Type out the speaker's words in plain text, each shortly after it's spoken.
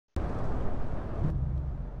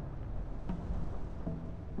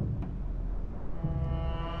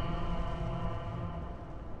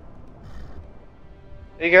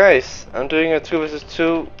Hey guys, I'm doing a 2 vs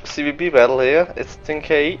 2 CWB battle here. It's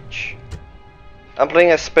 10k each. I'm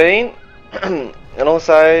playing as Spain, and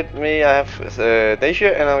alongside me I have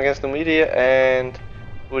Dacia, and I'm against Numidia and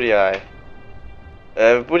Budiai.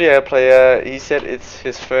 Budiai player, he said it's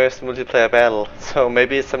his first multiplayer battle, so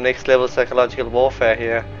maybe it's some next level psychological warfare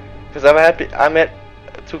here. Because I met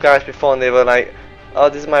two guys before and they were like, oh,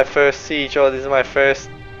 this is my first siege, or this is my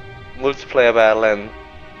first multiplayer battle, and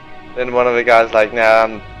then one of the guys like, nah,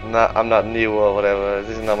 I'm not new or whatever.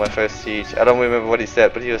 This is not my first siege. I don't remember what he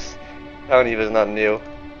said, but he was apparently he was not new.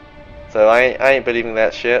 So I ain't believing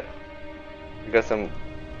that shit. We got some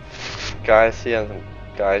guys here and some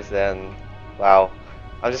guys there, and wow,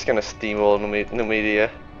 I'm just gonna steamroll Numidia.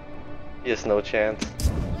 He has no chance.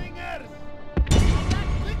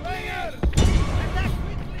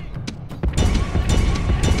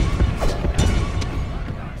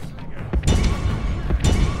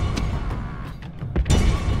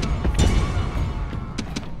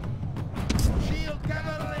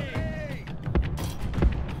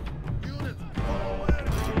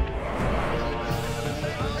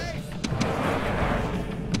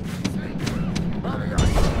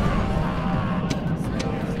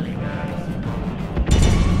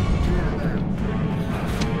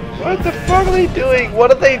 What the fuck are they doing?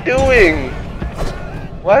 What are they doing?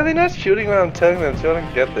 Why are they not shooting when I'm telling them to? I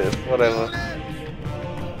don't get this. Whatever.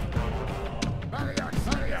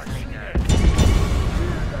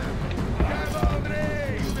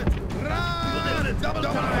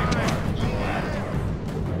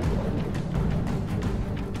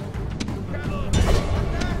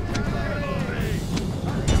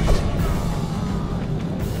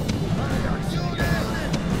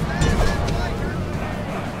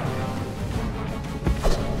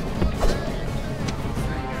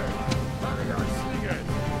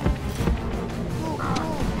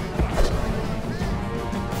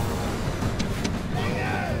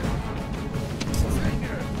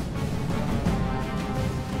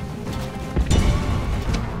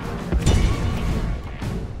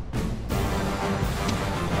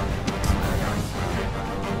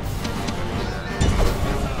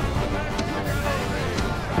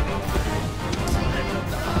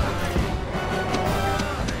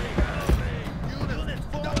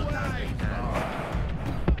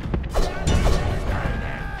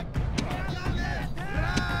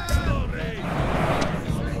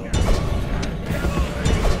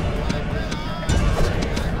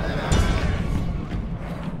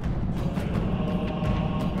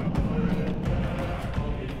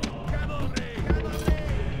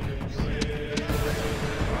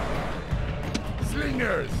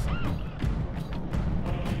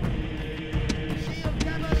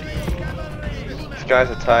 These guys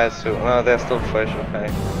are tired too. No, they're still fresh, okay.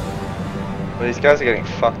 But these guys are getting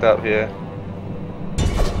fucked up here.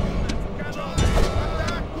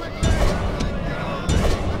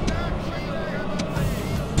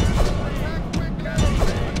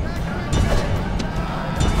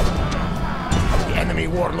 The enemy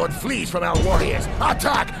warlord flees from our warriors.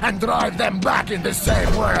 Attack and drive them back in the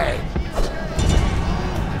same way.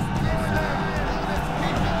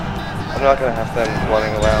 I'm not gonna have them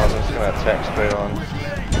running around, I'm just gonna attack straight on.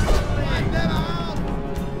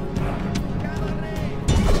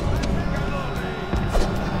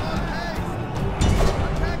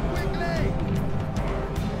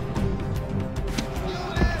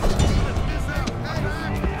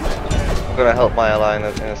 I'm gonna help my ally in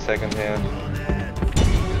a second here.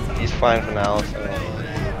 He's fine for now, so.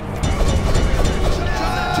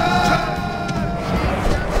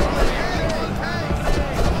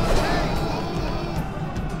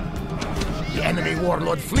 The enemy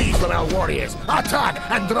warlord flees from our warriors. Attack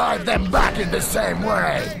and drive them back in the same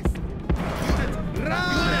way.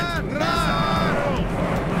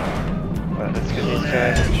 Alright, let's get these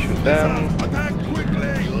guys and shoot them.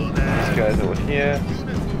 These guys over here.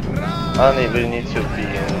 I don't really need to be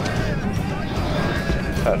in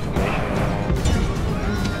tight formation anymore.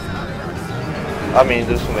 I mean,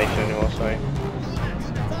 loose formation anymore, sorry.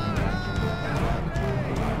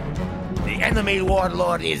 The enemy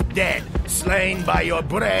warlord is dead, slain by your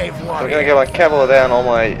brave warrior. So I'm gonna get my cavalry there and all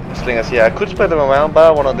my slingers here. I could spread them around, but I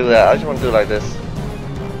don't want to do that. I just want to do it like this.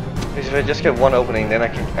 Because if I just get one opening, then I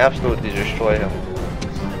can absolutely destroy him.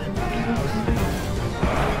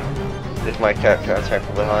 If my cat can attack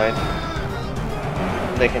from behind.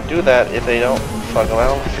 They can do that if they don't fuck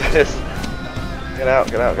around with this. Get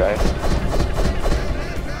out, guys.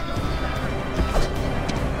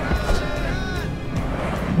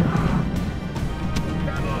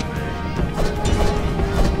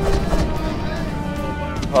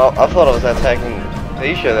 Oh, I thought I was attacking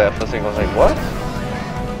Asia there for a second. I was like, what?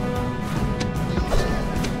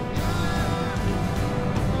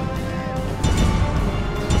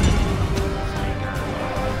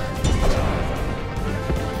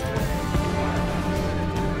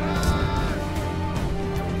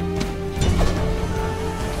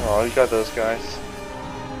 Wow, you got those guys.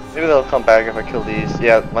 Maybe they'll come back if I kill these.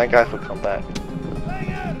 Yeah, my guys will come back.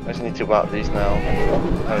 I just need to route these now.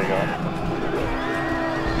 There we go.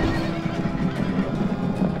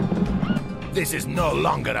 This is no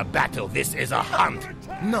longer a battle, this is a hunt.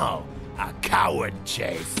 No, a coward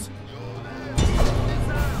chase.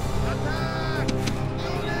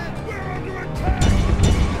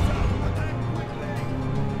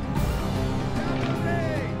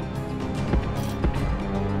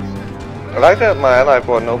 I like that my ally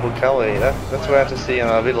brought noble cavalry. That's what I have to see, and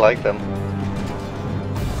I really like them.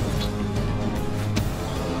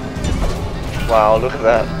 Wow, look at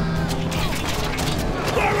that.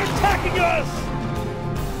 They're attacking us!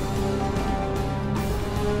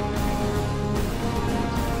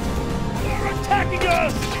 They're attacking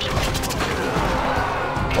us!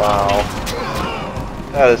 Wow.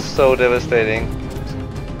 That is so devastating.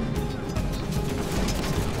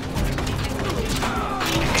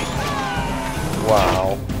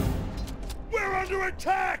 Wow. We're under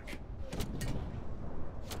attack!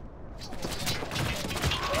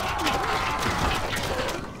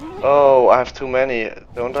 Oh, I have too many,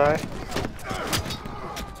 don't I?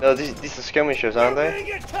 No, these are skirmishers, aren't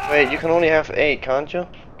they? Wait, you can only have 8, can't you?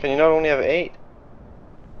 Can you not only have 8?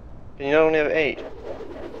 Can you not only have 8? I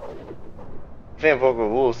think I broke the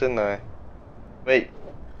rules, didn't I? Wait,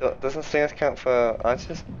 doesn't slingers count for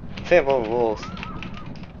archers? I think I broke the rules.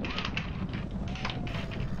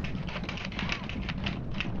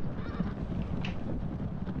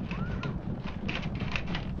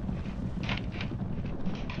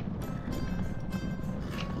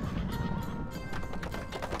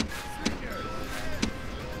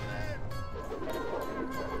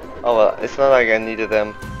 Oh well, it's not like I needed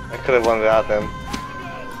them. I could have won without them.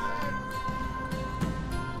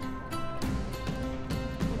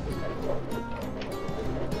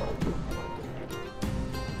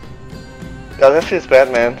 Oh, that feels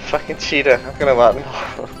bad, man. Fucking cheater. I'm gonna rout them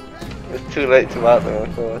all. It's too late to rout them,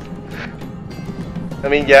 of course. I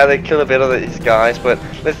mean, yeah, they kill a bit of these guys, but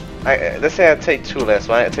let's say I take 2 less,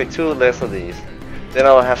 right? I take 2 less of these. Then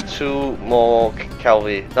I'll have 2 more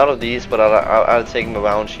cavalry. Not of these, but I'll take them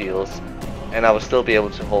around shields. And I will still be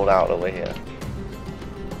able to hold out over here.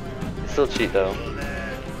 It's still cheap though.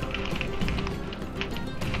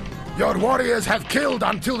 Your warriors have killed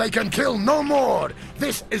until they can kill no more.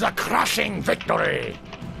 This is a crushing victory.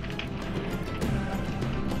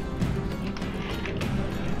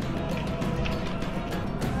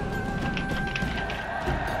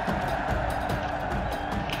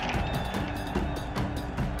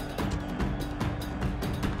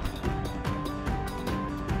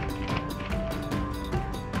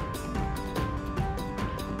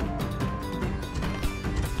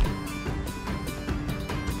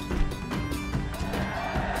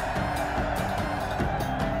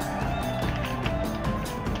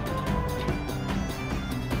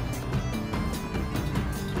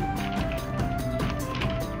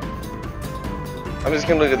 I'm just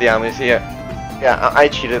gonna look at the armies here. Yeah, I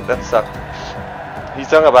cheated, that sucked. He's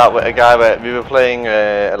talking about a guy where we were playing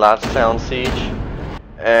a large town siege,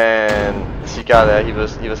 and this guy there, he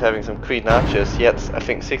was having some Creed archers. He had, I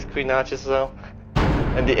think, 6 Creed archers or so,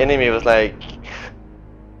 and the enemy was like,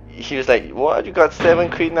 he was like, what? You got 7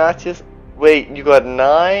 Creed archers? Wait, you got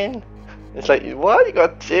 9? It's like, what? You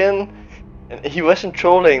got 10? And he wasn't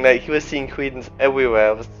trolling. Like, he was seeing Cretans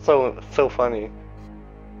everywhere. It was so funny.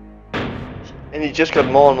 And he just got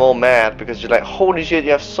more and more mad because you're like, holy shit,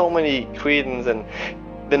 you have so many Cretans, and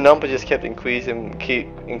the number just kept increasing,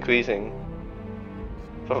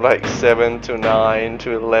 from like 7 to 9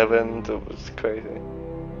 to 11 to, it was crazy.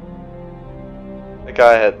 The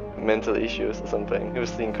guy had mental issues or something. He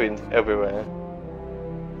was seeing Cretans everywhere.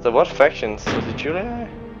 So what factions? Was it Julii?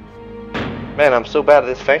 Man, I'm so bad at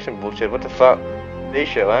this faction bullshit. What the fuck?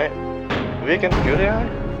 Asia, right? Are we against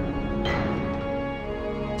Julii?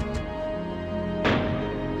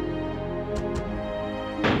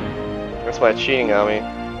 That's my cheating army.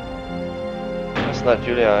 That's not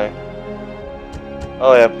Julii.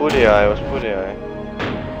 Oh yeah, Budii was Budii.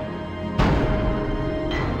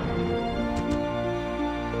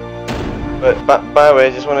 But by the way, I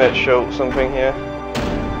just want to show something here.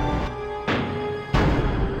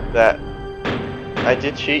 That I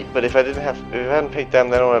did cheat, but if I hadn't picked them,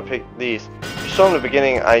 then I would have picked these. You saw in the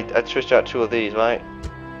beginning, I switched out 2 of these, right?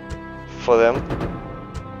 For them.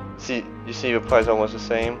 See, you see the price almost the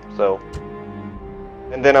same, so.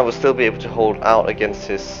 And then I would still be able to hold out against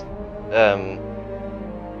his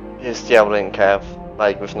javelin cav,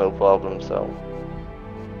 like with no problem, so.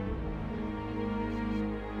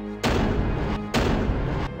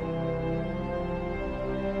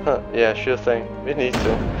 Huh, yeah, sure thing. We need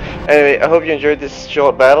to. Anyway, I hope you enjoyed this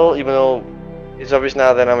short battle, even though it's obvious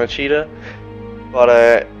now that I'm a cheater.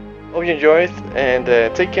 But hope you enjoyed, and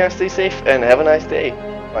take care, stay safe, and have a nice day.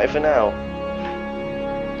 Bye for now.